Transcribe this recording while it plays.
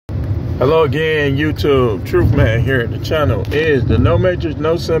Hello again, YouTube. Truth Man here. The channel is the No Majors,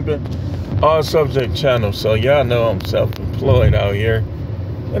 No Simping, All Subject channel. So y'all know I'm self-employed out here,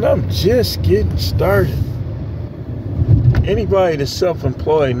 and I'm just getting started. Anybody that's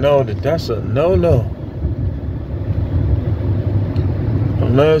self-employed know that that's a no-no.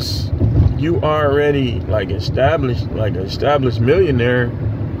 Unless you already like an established millionaire,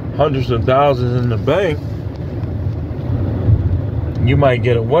 hundreds of thousands in the bank, you might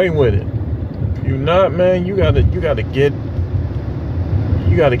get away with it. If you're not, man, you gotta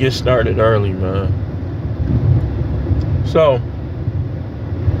get started early, man. So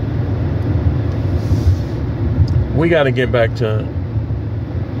we gotta get back to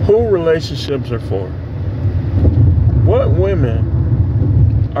who relationships are for. What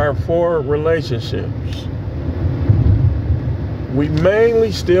women are for relationships? We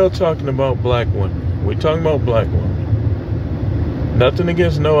mainly still talking about black women. We're talking about black women. Nothing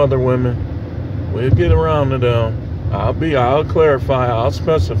against no other women. We'll get around to them. I'll clarify, I'll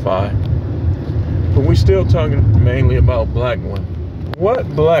specify. But we still talking mainly about black women. What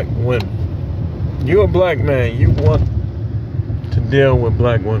black women? You're a black man. You want to deal with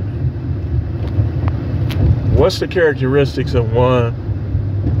black women. What's the characteristics of one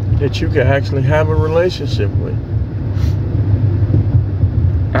that you can actually have a relationship with?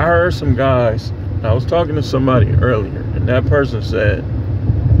 I heard some guys, I was talking to somebody earlier, and that person said,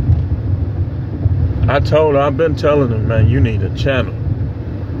 I've been telling them, man, you need a channel.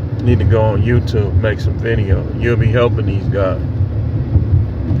 You need to go on YouTube, make some video. You'll be helping these guys.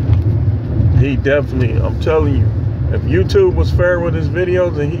 He definitely, I'm telling you, if YouTube was fair with his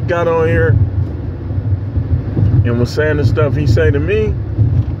videos and he got on here and was saying the stuff he say to me,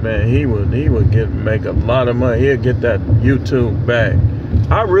 man, he would make a lot of money. He'll get that YouTube back.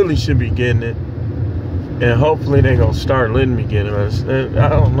 I really should be getting it. And hopefully they gonna start letting me get it. I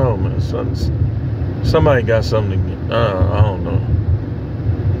don't know, man. Somebody got something to get. I don't know.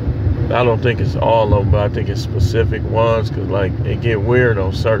 I don't think it's all of them, but I think it's specific ones, because like it get weird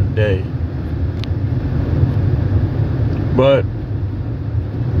on certain days. But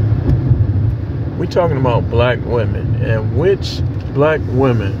we talking about black women, and which black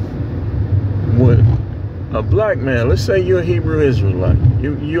women would a black man? Let's say you're a Hebrew Israelite.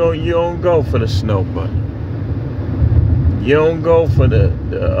 You don't go for the snow bunny. You don't go for the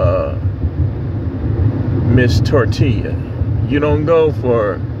Miss Tortilla. You don't go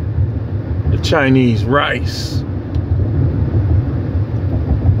for the Chinese rice.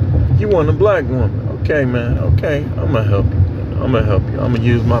 You want a black woman. Okay, man. Okay, I'm going to help you. I'm going to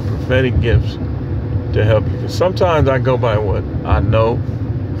use my prophetic gifts to help you. Because sometimes I go by what I know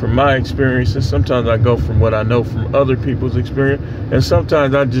from my experiences. Sometimes I go from what I know from other people's experience. And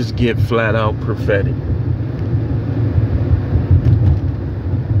sometimes I just get flat out prophetic.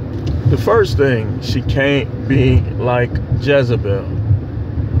 The first thing, she can't be like Jezebel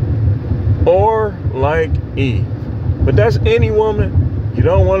or like Eve. But that's any woman. You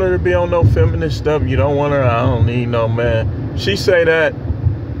don't want her to be on no feminist stuff. You don't want her, I don't need no man. She say that,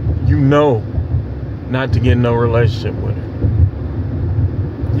 you know not to get no relationship with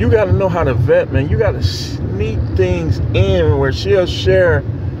her. You got to know how to vet, man. You got to sneak things in where she'll share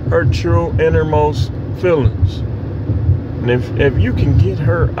her true innermost feelings. And if you can get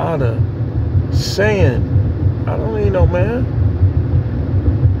her out of saying, I don't need no man,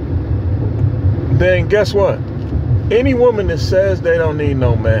 then guess what? Any woman that says they don't need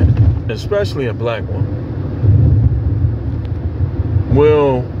no man, especially a black woman,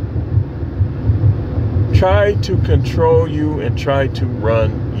 will try to control you and try to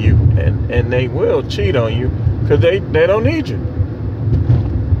run you. And they will cheat on you because they don't need you.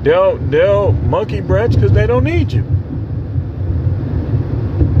 They'll monkey branch because they don't need you.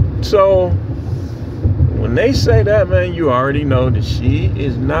 So when they say that, man, you already know that she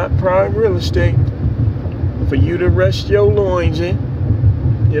is not prime real estate for you to rest your loins in,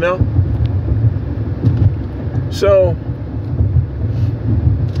 you know? So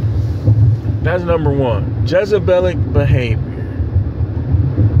that's number one. Jezebelic behavior.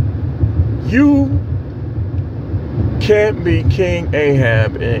 You can't be King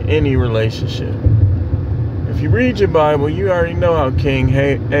Ahab in any relationship. If you read your Bible, you already know how King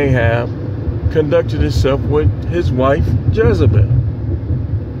Ahab conducted himself with his wife Jezebel.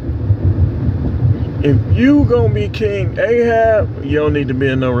 If you gonna be King Ahab, you don't need to be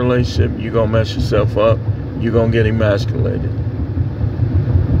in no relationship. You gonna mess yourself up. You gonna get emasculated.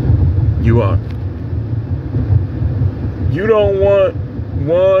 You are. You don't want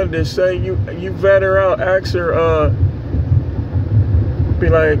one to say you vet her out, ask her, be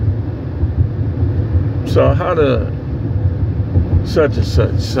like, so how to such and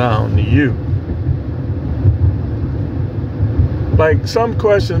such sound to you? Like, some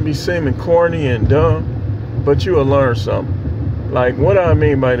questions be seeming corny and dumb, but you will learn something. Like, what do I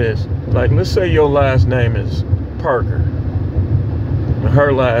mean by this? Like, let's say your last name is Parker.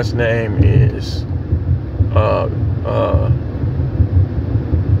 Her last name is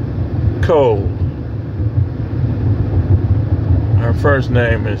Cole. Her first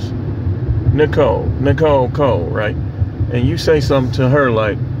name is Nicole Cole, right? And you say something to her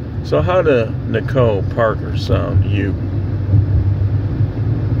like, so how does Nicole Parker sound to you?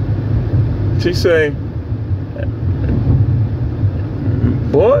 She say,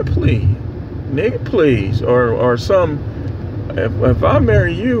 boy, please, nigga, please, or some. If I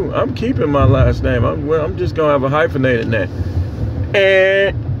marry you, I'm keeping my last name. I'm just gonna have a hyphenated name.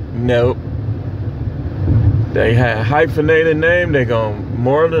 And nope. They have hyphenated name. They gonna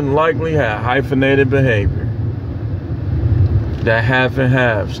more than likely have hyphenated behavior. That half and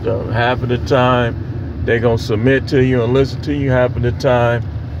half stuff. Half of the time, they gonna submit to you and listen to you. Half of the time,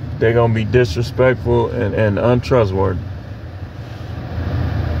 they're gonna be disrespectful and untrustworthy.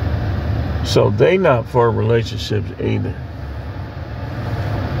 So they not for relationships either.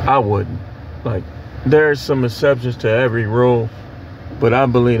 I wouldn't. Like, there's some exceptions to every rule, but I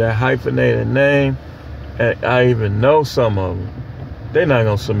believe that hyphenated name, and I even know some of them, they're not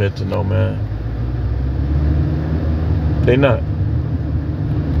gonna submit to no man. They not.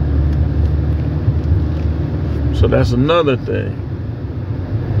 So that's another thing.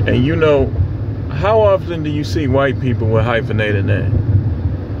 And you know, how often do you see white people with hyphenated names?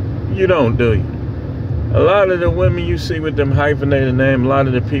 You don't, do you? A lot of the women you see with them hyphenated names, a lot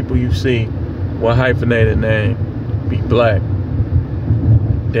of the people you see with hyphenated name be black.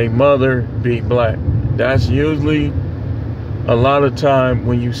 They mother be black. That's usually a lot of time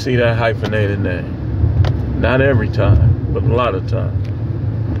when you see that hyphenated name. Not every time, but a lot of time.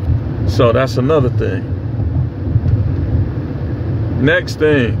 So that's another thing. Next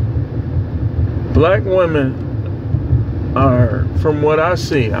thing, black women are, from what I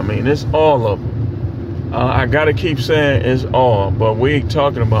see, I mean, it's all of them. I gotta keep saying it's all, but we ain't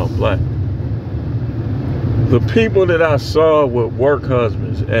talking about black. The people that I saw with work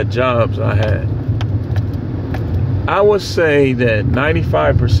husbands at jobs I had, I would say that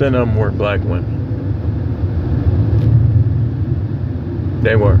 95% of them were black women.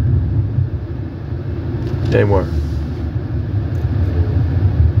 They were.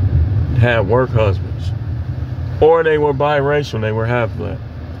 Had work husbands. Or they were biracial, they were half black.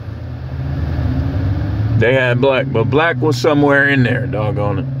 They had black, but black was somewhere in there,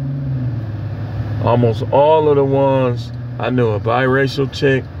 doggone it. Almost all of the ones, I knew a biracial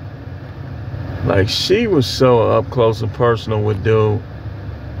chick, like, she was so up close and personal with dude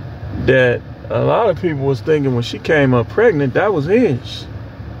that a lot of people was thinking when she came up pregnant, that was his.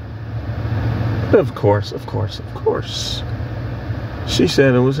 Of course. She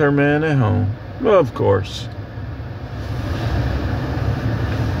said it was her man at home. Of course.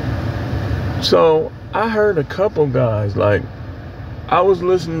 So I heard a couple guys, like, I was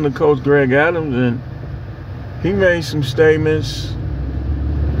listening to Coach Greg Adams, and he made some statements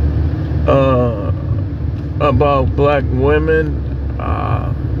about black women.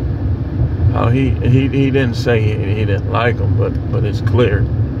 How he didn't say he didn't like them, but it's clear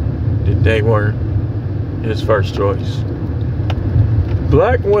that they weren't his first choice.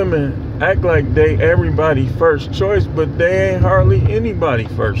 Black women act like they everybody first choice, but they ain't hardly anybody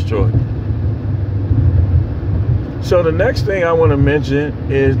first choice. So the next thing I want to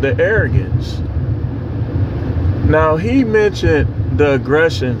mention is the arrogance. Now, he mentioned the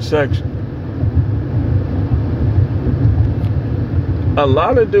aggression section.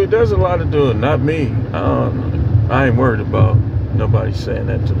 There's a lot of dudes, not me. I ain't worried about nobody saying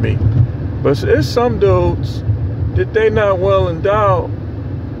that to me. But there's some dudes that they not well endowed.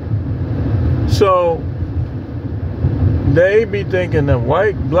 So they be thinking the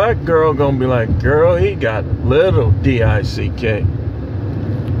black girl gonna be like, girl, he got little D-I-C-K.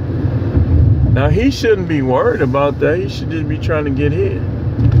 Now, he shouldn't be worried about that. He should just be trying to get hit.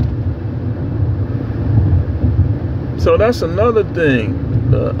 So that's another thing.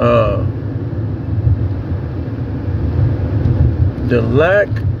 The lack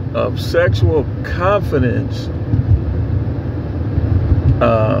of sexual confidence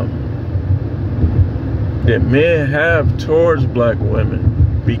that men have towards black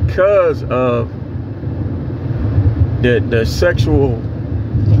women because of the sexual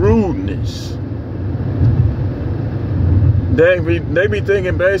rudeness. They be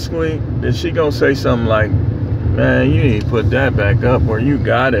thinking basically that she gonna say something like, man, you need to put that back up where you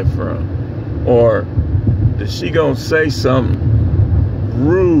got it from. Or that she gonna say something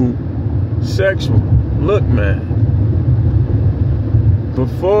rude, sexual. Look, man.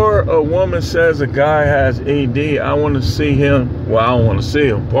 Before a woman says a guy has ED, I want to see him. Well, I don't want to see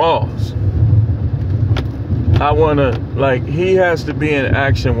him. Pause. I want to, like, he has to be in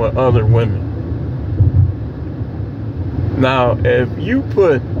action with other women. Now, if you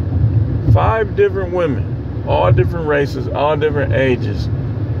put 5 different women, all different races, all different ages,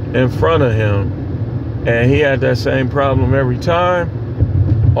 in front of him, and he had that same problem every time,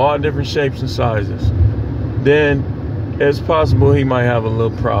 all different shapes and sizes, then it's possible he might have a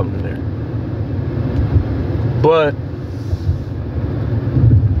little problem there. But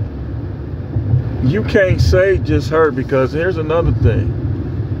you can't say just her, because here's another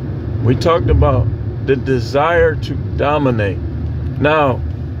thing. We talked about the desire to dominate. Now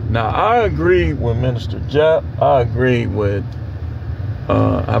I agree with Minister Jep. I agree with,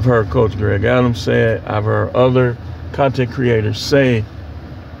 I've heard Coach Greg Adams say it. I've heard other content creators say,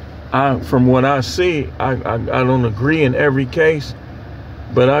 from what I see, I don't agree in every case,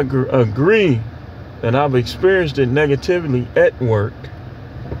 but I agree, and I've experienced it negatively at work,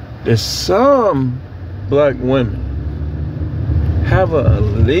 that some black women have an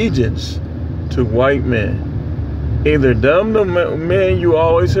allegiance to white men. Either them, the men you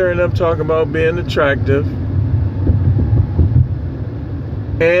always hear them talk about being attractive,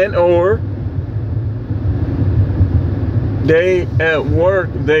 and or they at work,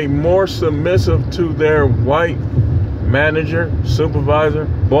 they more submissive to their white manager, supervisor,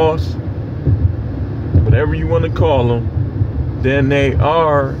 boss, whatever you want to call them, than they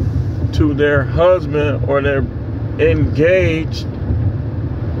are to their husband or their engaged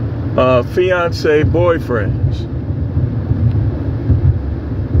fiance boyfriends.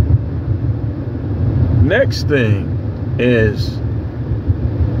 Next thing is,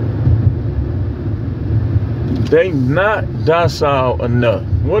 they not docile enough.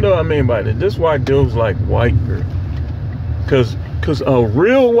 What do I mean by that? This is why dudes like white girl. Cause a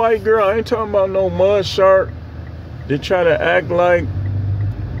real white girl, I ain't talking about no mud shark. They try to act like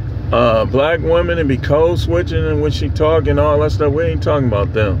black women and be code switching and when she talk and all that stuff. We ain't talking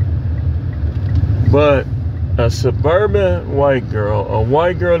about them. But a suburban white girl, a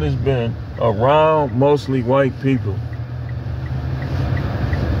white girl that's been around mostly white people,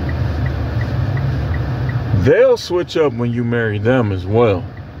 they'll switch up when you marry them as well.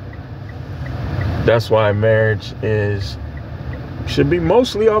 That's why marriage should be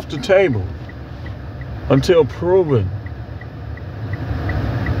mostly off the table until proven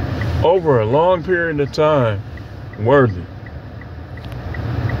over a long period of time worthy.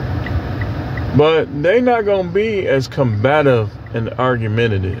 But they not gonna be as combative and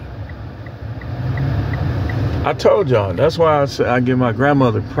argumentative. I told y'all, that's why I say I give my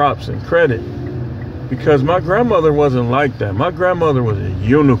grandmother props and credit, because my grandmother wasn't like that. My grandmother was a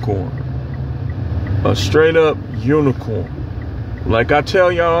unicorn, a straight up unicorn. Like I tell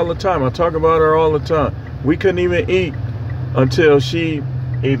y'all all the time, I talk about her all the time. We couldn't even eat until she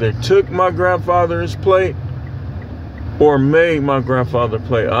either took my grandfather's plate or made my grandfather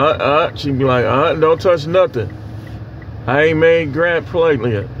plate. She'd be like, don't touch nothing. I ain't made grand plate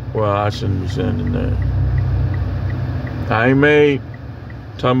yet. Well, I shouldn't be saying that. I ain't made,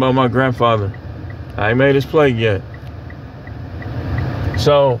 talking about my grandfather, I ain't made his plate yet.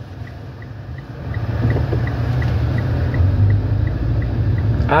 So,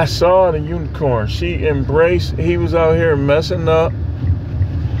 I saw the unicorn. She embraced, he was out here messing up.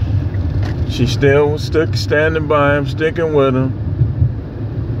 She still was standing by him, sticking with him.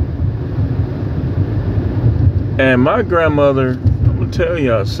 And my grandmother, I'm gonna tell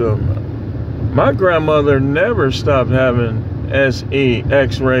y'all something. My grandmother never stopped having SE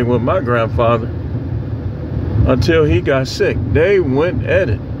X-ray with my grandfather until he got sick. They went at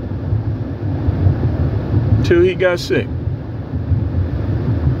it till he got sick.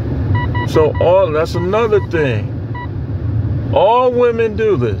 So that's another thing. All women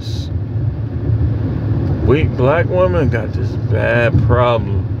do this. We black women got this bad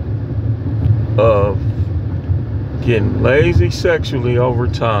problem of getting lazy sexually over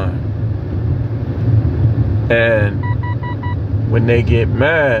time. And when they get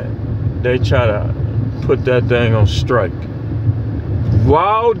mad, they try to put that thing on strike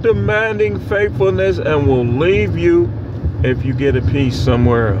while demanding faithfulness, and will leave you if you get a piece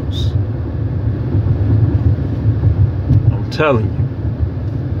somewhere else. I'm telling you.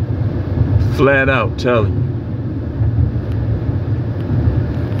 Flat out telling you.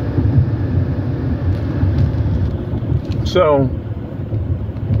 So,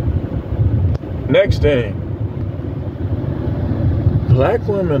 next thing. Black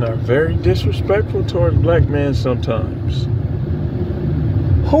women are very disrespectful towards black men sometimes.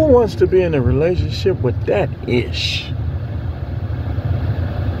 Who wants to be in a relationship with that ish?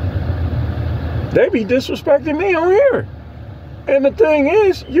 They be disrespecting me on here. And the thing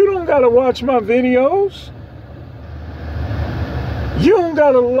is, you don't gotta watch my videos. You don't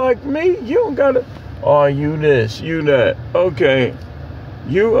gotta like me. You don't gotta, oh, you this, you that. Okay,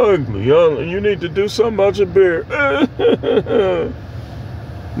 you ugly. You need to do something about your beard.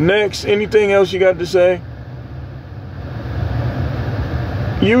 Next, anything else you got to say?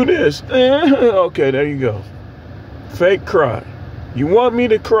 You this. Okay, there you go. Fake cry. You want me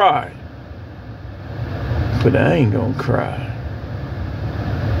to cry, but I ain't gonna cry.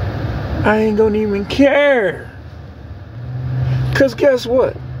 I ain't gonna even care. Cause guess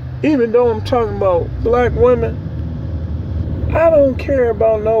what? Even though I'm talking about black women, I don't care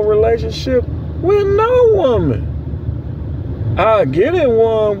about no relationship with no woman. I'll get in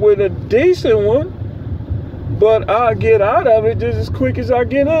one with a decent one, but I'll get out of it just as quick as I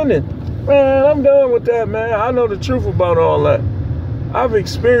get in it. Man, I'm done with that, man. I know the truth about all that. I've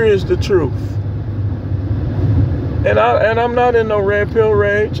experienced the truth. And I'm not in no red pill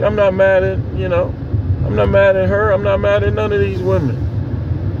rage. I'm not mad at, I'm not mad at her. I'm not mad at none of these women.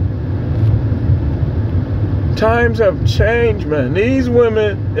 Times have changed, man. These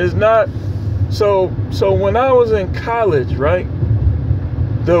women is not, so when I was in college, right?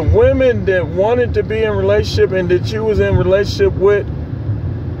 The women that wanted to be in a relationship and that you was in a relationship with,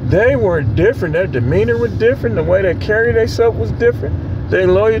 they were different. Their demeanor was different. The way they carried themselves was different. Their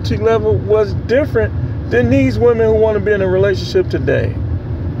loyalty level was different than these women who want to be in a relationship today.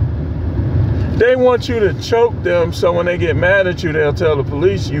 They want you to choke them, so when they get mad at you, they'll tell the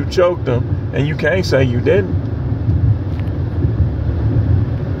police you choked them, and you can't say you didn't.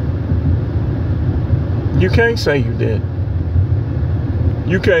 You can't say you did.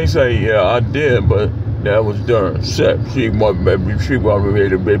 You can't say, yeah, I did, but that was done. She wanted me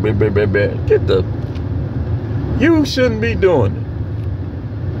to baby. Get the... You shouldn't be doing it.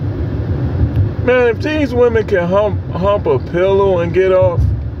 Man, if these women can hump a pillow and get off,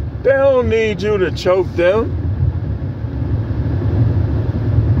 they don't need you to choke them.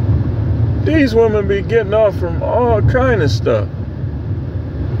 These women be getting off from all kind of stuff.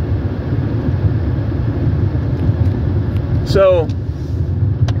 So,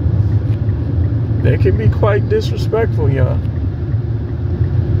 they can be quite disrespectful, y'all.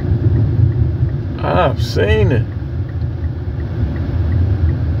 I've seen it.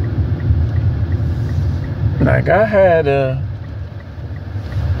 Like I had a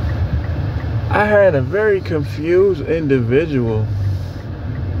very confused individual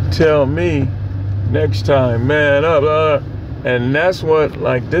tell me next time, man up, and that's what,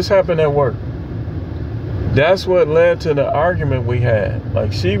 like, this happened at work. That's what led to the argument we had.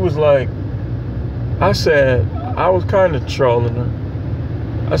 Like, she was like, I said, I was kind of trolling her.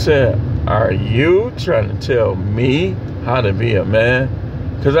 I said, are you trying to tell me how to be a man?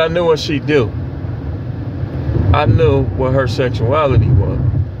 Because I knew what she do. I knew what her sexuality was.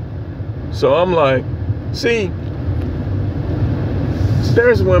 So I'm like, see,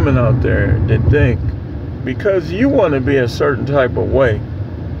 there's women out there that think because you want to be a certain type of way,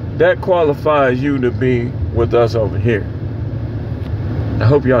 that qualifies you to be with us over here. I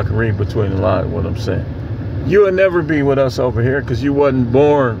hope y'all can read between the lines what I'm saying. You will never be with us over here because you wasn't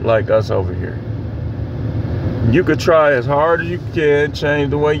born like us over here. You could try as hard as you can, change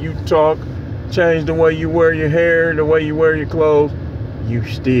the way you talk, change the way you wear your hair, the way you wear your clothes. You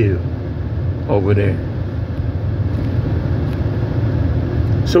still over there.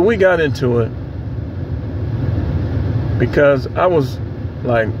 So we got into it because I was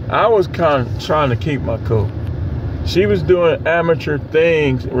kind of trying to keep my cool. She was doing amateur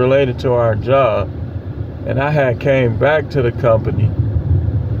things related to our job, and I had came back to the company,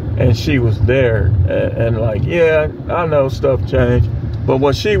 and she was there, and like, yeah, I know stuff changed, but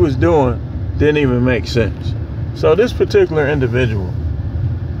what she was doing didn't even make sense. So this particular individual,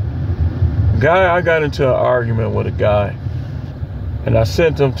 guy, I got into an argument with a guy, and I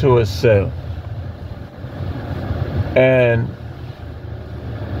sent him to his cell, and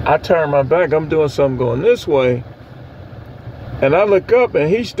I turned my back. I'm doing something going this way, and I look up, and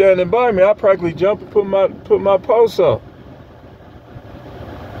he's standing by me. I practically jumped and put my post up.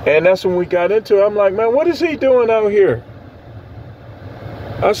 And that's when we got into it. I'm like, man, what is he doing out here?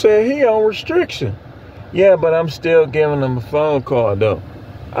 I said, he on restriction. Yeah, but I'm still giving him a phone call, though.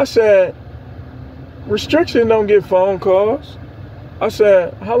 I said, restriction don't get phone calls. I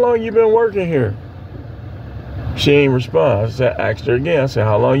said, how long you been working here? She ain't respond. I said, asked her again. I said,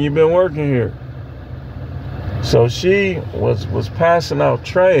 how long you been working here? So she was passing out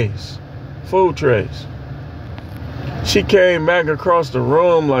trays, food trays. She came back across the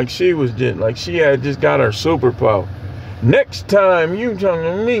room like she had just got her superpower. Next time you talking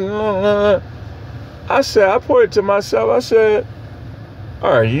to me, I pointed to myself, I said,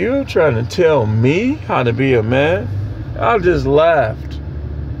 are you trying to tell me how to be a man? I just laughed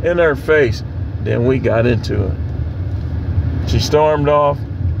in her face. Then we got into it. She stormed off,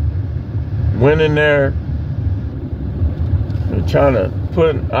 went in there, and trying to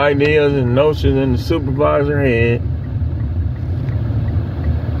put ideas and notions in the supervisor's head.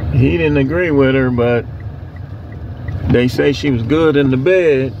 He didn't agree with her, but they say she was good in the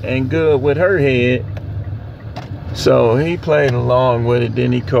bed and good with her head. So he played along with it.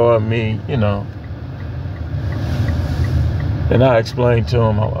 Then he called me, and I explained to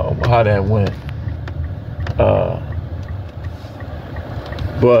him how that went.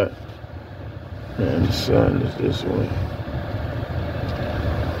 But, man, the sun is this way.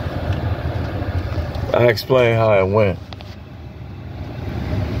 I explained how it went.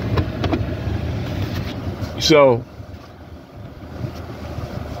 So,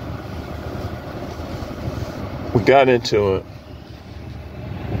 we got into it.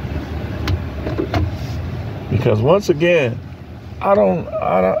 Because once again, I don't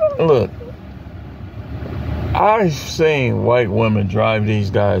look, I've seen white women drive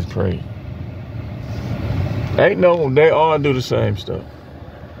these guys crazy. They all do the same stuff.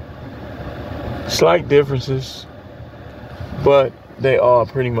 Slight differences, but they all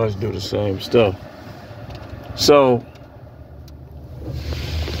pretty much do the same stuff. So,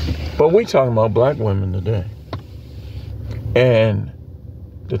 but we talking about black women today. And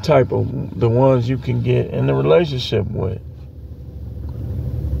the ones you can get in a relationship with.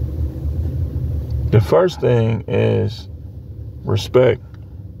 The first thing is respect.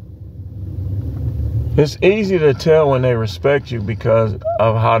 It's easy to tell when they respect you because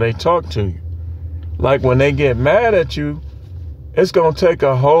of how they talk to you. Like when they get mad at you, it's going to take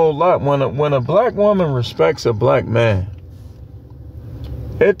a whole lot. When a black woman respects a black man,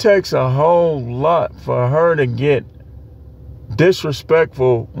 it takes a whole lot for her to get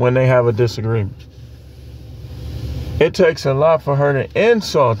disrespectful when they have a disagreement. It takes a lot for her to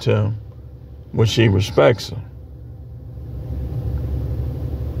insult him when she respects him.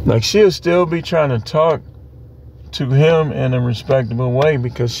 Like she'll still be trying to talk to him in a respectable way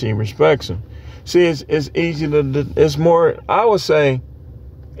because she respects him. See, it's easy it's more, I would say,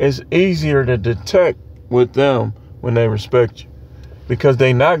 it's easier to detect with them when they respect you because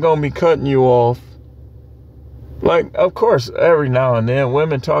they're not going to be cutting you off. Like, of course, every now and then,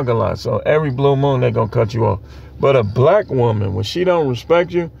 women talk a lot, so every blue moon, they're going to cut you off. But a black woman, when she don't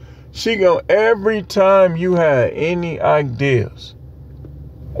respect you, every time you had any ideas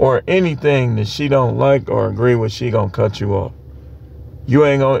or anything that she don't like or agree with, she going to cut you off.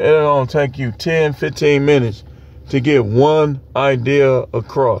 It'll gonna take you 10, 15 minutes to get one idea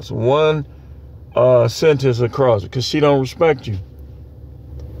across, one sentence across, because she don't respect you.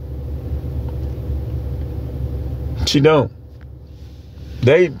 She don't.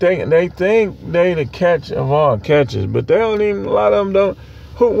 They think they the catch of all catches, but they don't even, a lot of them don't.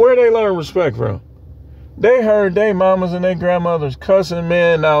 Where they learn respect from? They heard their mamas and their grandmothers cussing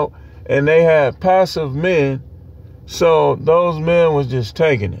men out, and they had passive men, so those men was just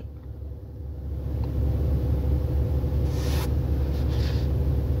taking it.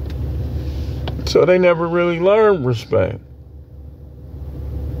 So they never really learned respect.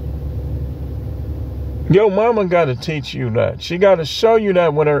 Your mama got to teach you that. She got to show you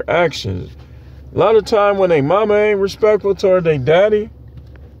that with her actions. A lot of time when they mama ain't respectful toward their daddy,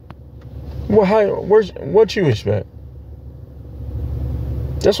 what you expect?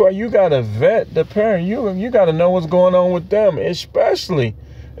 That's why you got to vet the parent. You got to know what's going on with them, especially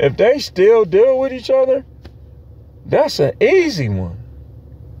if they still deal with each other. That's an easy one.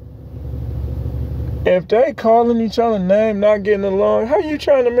 If they calling each other name, not getting along, how you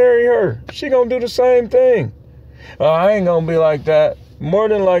trying to marry her? She gonna do the same thing. I ain't gonna be like that. More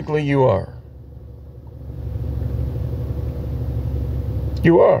than likely you are.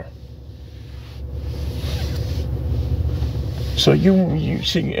 You are. So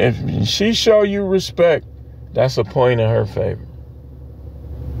if she show you respect, that's a point in her favor.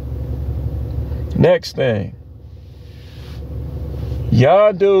 Next thing.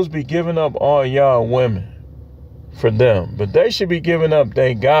 Y'all dudes be giving up all y'all women for them, but they should be giving up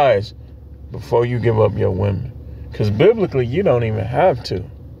their guys before you give up your women. Because biblically, you don't even have to.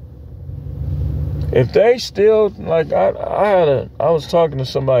 If they still, like I was talking to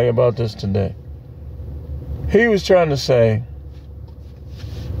somebody about this today. He was trying to say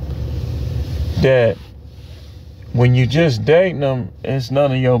that when you just dating them, it's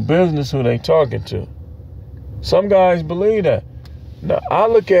none of your business who they talking to. Some guys believe that. Now, I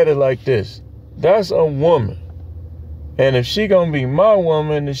look at it like this. That's a woman. And if she gonna be my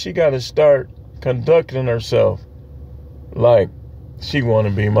woman, then she gotta start conducting herself like she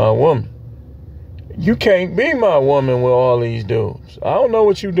wanna be my woman. You can't be my woman with all these dudes. I don't know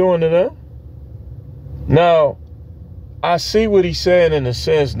what you doing to them. Now, I see what he's saying in the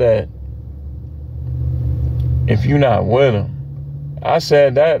sense that if you're not with him, I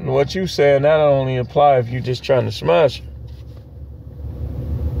said that, and what you said, that only apply if you're just trying to smash her.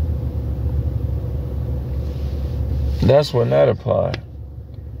 That's when that apply.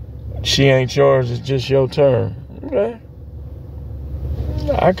 She ain't yours, it's just your turn. Okay.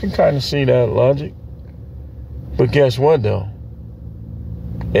 I can kind of see that logic. But guess what, though?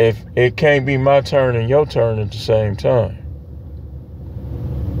 If it can't be my turn and your turn at the same time,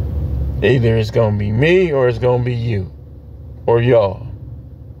 either it's going to be me or it's going to be you or y'all.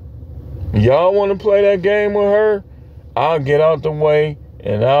 Y'all want to play that game with her? I'll get out the way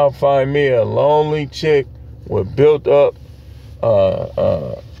and I'll find me a lonely chick with built up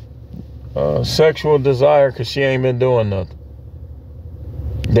sexual desire because she ain't been doing nothing.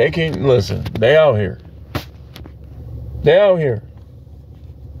 They can, listen, they out here. They out here.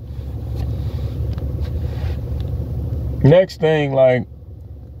 Next thing, like,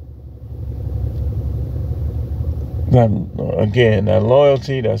 that, again, that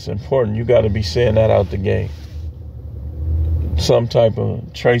loyalty, that's important. You got to be saying that out the gate. Some type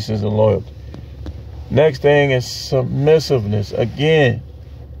of traces of loyalty. Next thing is submissiveness. Again,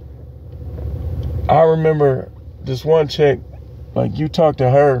 I remember this one chick, like, you talk to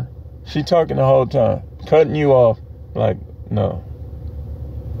her, she talking the whole time, cutting you off, like, no.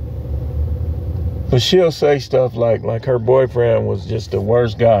 But she'll say stuff like her boyfriend was just the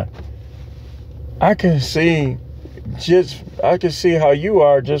worst guy. I can see how you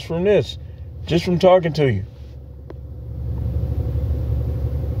are just from this, just from talking to you.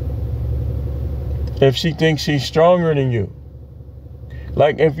 If she thinks she's stronger than you.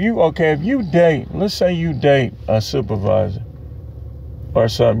 Like if you date, let's say you date a supervisor or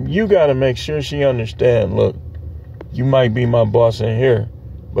something, you got to make sure she understands, look, you might be my boss in here,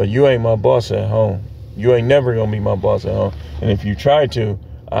 but you ain't my boss at home. You ain't never gonna be my boss at home. And if you try to,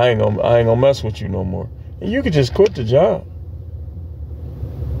 I ain't gonna mess with you no more. And you could just quit the job.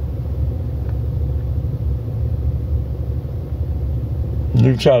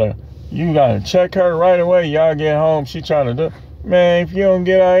 You gotta check her right away. Y'all get home, she trying to do, man, if you don't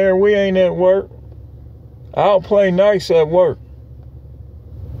get out here, we ain't at work. I'll play nice at work.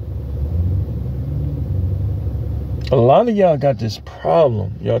 A lot of y'all got this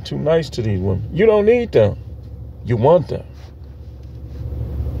problem. Y'all too nice to these women. You don't need them. You want them.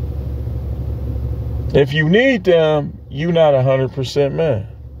 If you need them, you're not 100% man.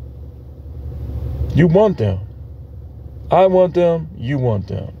 You want them. I want them. You want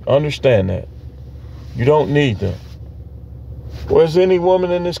them. Understand that. You don't need them. Was any woman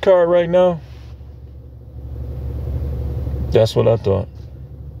in this car right now? That's what I thought.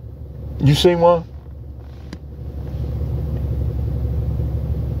 You seen one?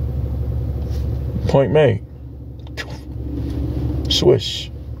 Point made.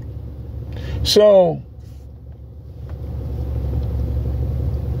 Swish. So,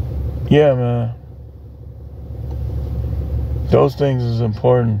 yeah, man. Those things is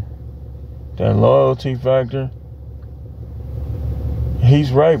important. That loyalty factor.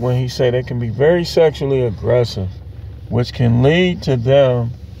 He's right when he say they can be very sexually aggressive, which can lead to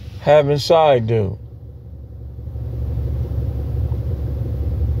them having side dude.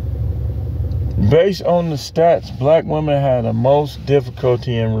 Based on the stats, black women had the most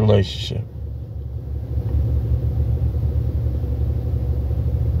difficulty in relationship.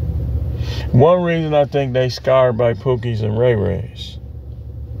 One reason I think they scarred by Pookies and Ray Rays.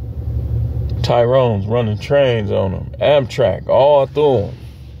 Tyrone's running trains on them. Amtrak, all through them.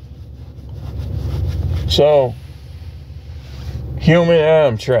 So, human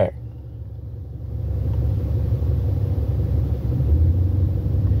Amtrak.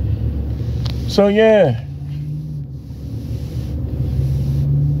 So yeah,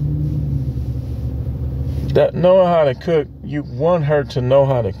 that knowing how to cook, you want her to know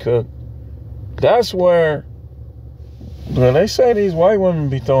how to cook. That's where, when they say these white women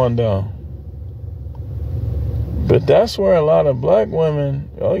be throwing down, but that's where a lot of black women,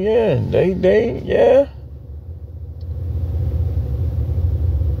 oh yeah, yeah.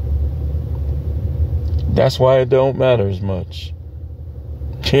 That's why it don't matter as much.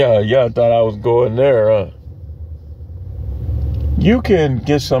 Yeah, y'all thought I was going there, huh? You can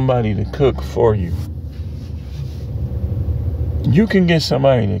get somebody to cook for you. You can get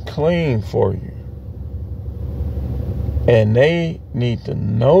somebody to clean for you. And they need to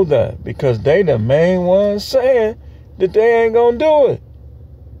know that, because they the main ones saying that they ain't gonna do it.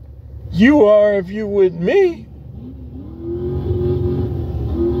 You are if you with me.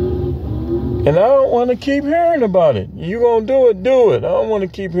 And I don't want to keep hearing about it. You gonna do it, do it. I don't want to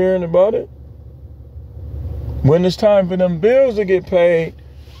keep hearing about it. When it's time for them bills to get paid,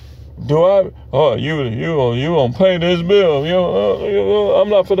 you gonna pay this bill. I'm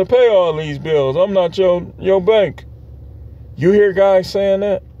not finna pay all these bills. I'm not your bank. You hear guys saying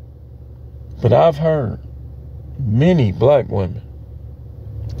that? But I've heard many black women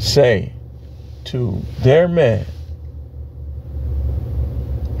say to their man,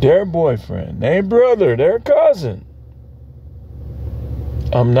 their boyfriend, their brother, their cousin,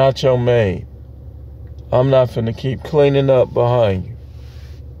 I'm not your maid. I'm not finna keep cleaning up behind you.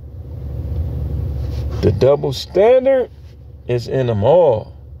 The double standard is in them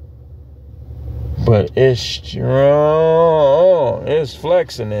all. But it's strong. It's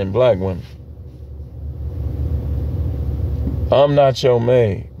flexing in black women. I'm not your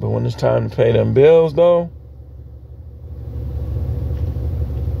maid. But when it's time to pay them bills, though,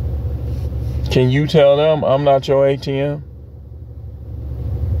 can you tell them I'm not your ATM?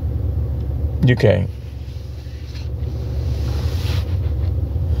 You can't.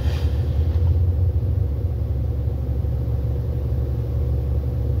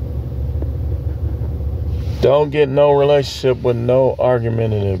 Don't get no relationship with no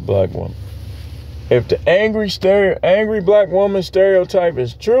argumentative black woman. If the angry black woman stereotype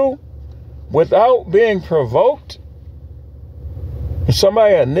is true, without being provoked, if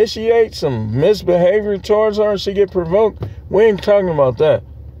somebody initiates some misbehavior towards her and she get provoked, we ain't talking about that.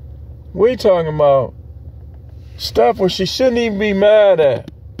 We talking about stuff where she shouldn't even be mad at.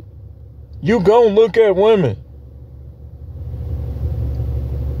 You gon' look at women.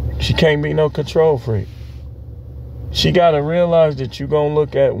 She can't be no control freak. She got to realize that you going to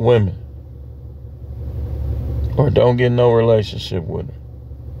look at women, or don't get no relationship with her.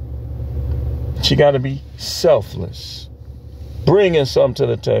 She got to be selfless, bringing something to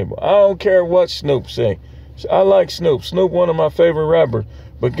the table. I don't care what Snoop say. I like Snoop. Snoop, one of my favorite rappers.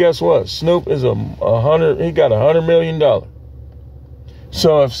 But guess what? Snoop is he got $100 million.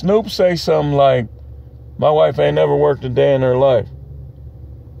 So if Snoop say something like, my wife ain't never worked a day in her life,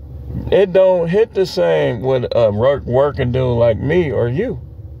 it don't hit the same with a working dude like me or you.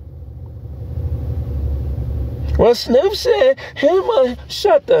 Well, Snoop said,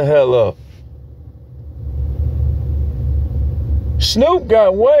 shut the hell up. Snoop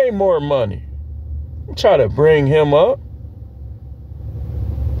got way more money. Try to bring him up.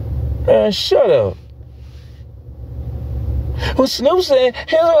 Man, shut up. Well, Snoop said,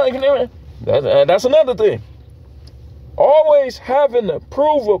 that's another thing. Always having to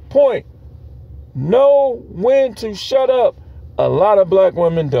prove a point. Know when to shut up. A lot of black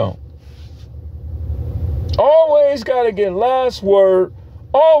women don't. Always got to get last word.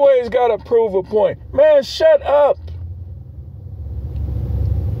 Always got to prove a point. Man, shut up.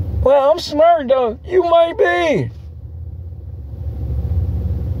 Well, I'm smart though. You might be.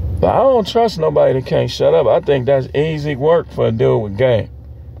 But I don't trust nobody that can't shut up. I think that's easy work for a dude with game.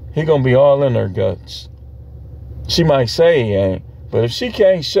 He gonna be all in her guts. She might say he ain't, but if she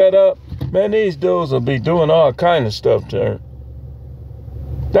can't shut up, man, these dudes will be doing all kind of stuff to her.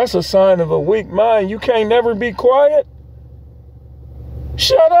 That's a sign of a weak mind. You can't never be quiet.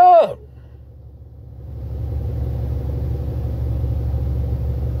 Shut up.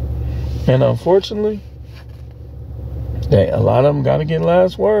 And unfortunately, a lot of them got to get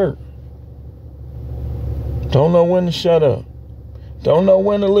last word. Don't know when to shut up. Don't know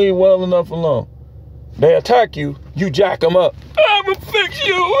when to leave well enough alone. They attack you, you jack them up. I'm gonna fix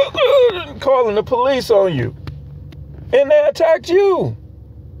you. Calling the police on you. And they attacked you.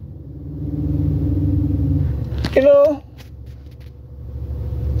 You know,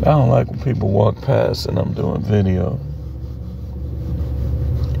 I don't like when people walk past and I'm doing video.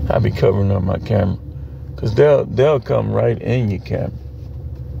 I be covering up my camera. Because they'll come right in your camera.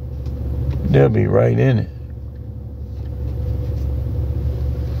 They'll be right in it.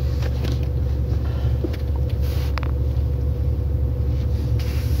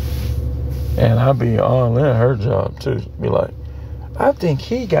 And I be all in her job too. Be like, I think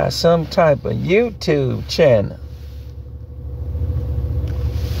he got some type of YouTube channel.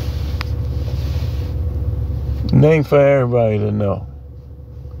 It ain't for everybody to know.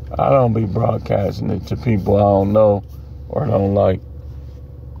 I don't be broadcasting it to people I don't know or don't like.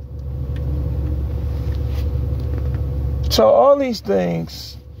 So all these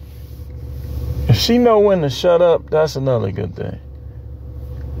things, if she know when to shut up, that's another good thing.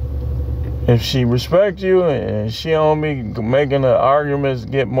 If she respects you and she don't be making the arguments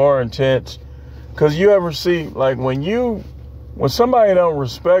get more intense, because you ever see, like, when somebody don't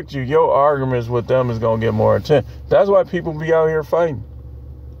respect you, your arguments with them is going to get more intense. That's why people be out here fighting.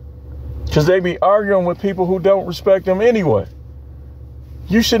 Because they be arguing with people who don't respect them anyway.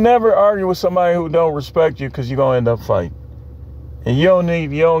 You should never argue with somebody who don't respect you, because you're going to end up fighting. And you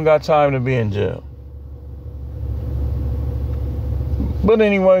don't got time to be in jail. But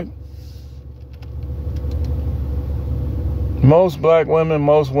anyway, most black women,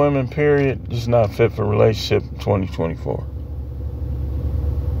 most women, period, just not fit for relationship in 2024.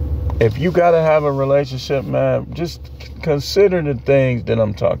 If you got to have a relationship, man, just consider the things that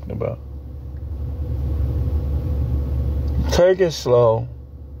I'm talking about. Take it slow.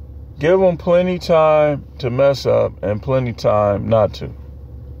 Give them plenty time to mess up and plenty time not to.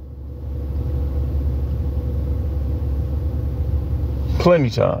 Plenty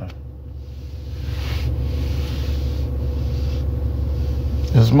time.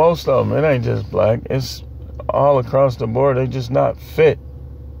 Because most of them, it ain't just black. It's all across the board. They just not fit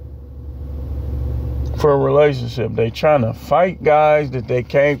for a relationship. They trying to fight guys that they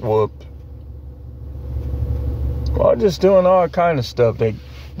can't whoop. Or just doing all kind of stuff.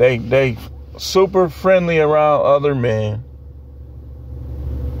 They super friendly around other men.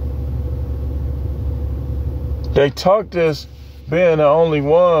 They talk this being the only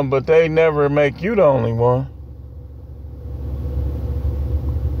one, but they never make you the only one.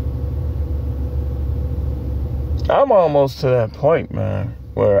 I'm almost to that point, man,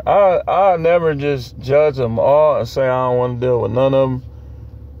 where I never just judge them all and say I don't want to deal with none of them.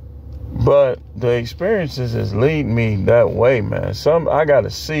 But the experiences is leading me that way, man. I got to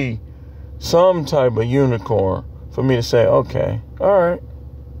see some type of unicorn for me to say, okay, all right.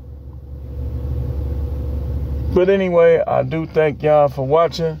 But anyway, I do thank y'all for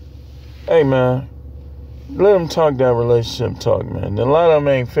watching. Hey, man, let them talk that relationship talk, man. A lot of them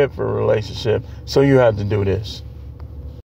ain't fit for a relationship, so you have to do this.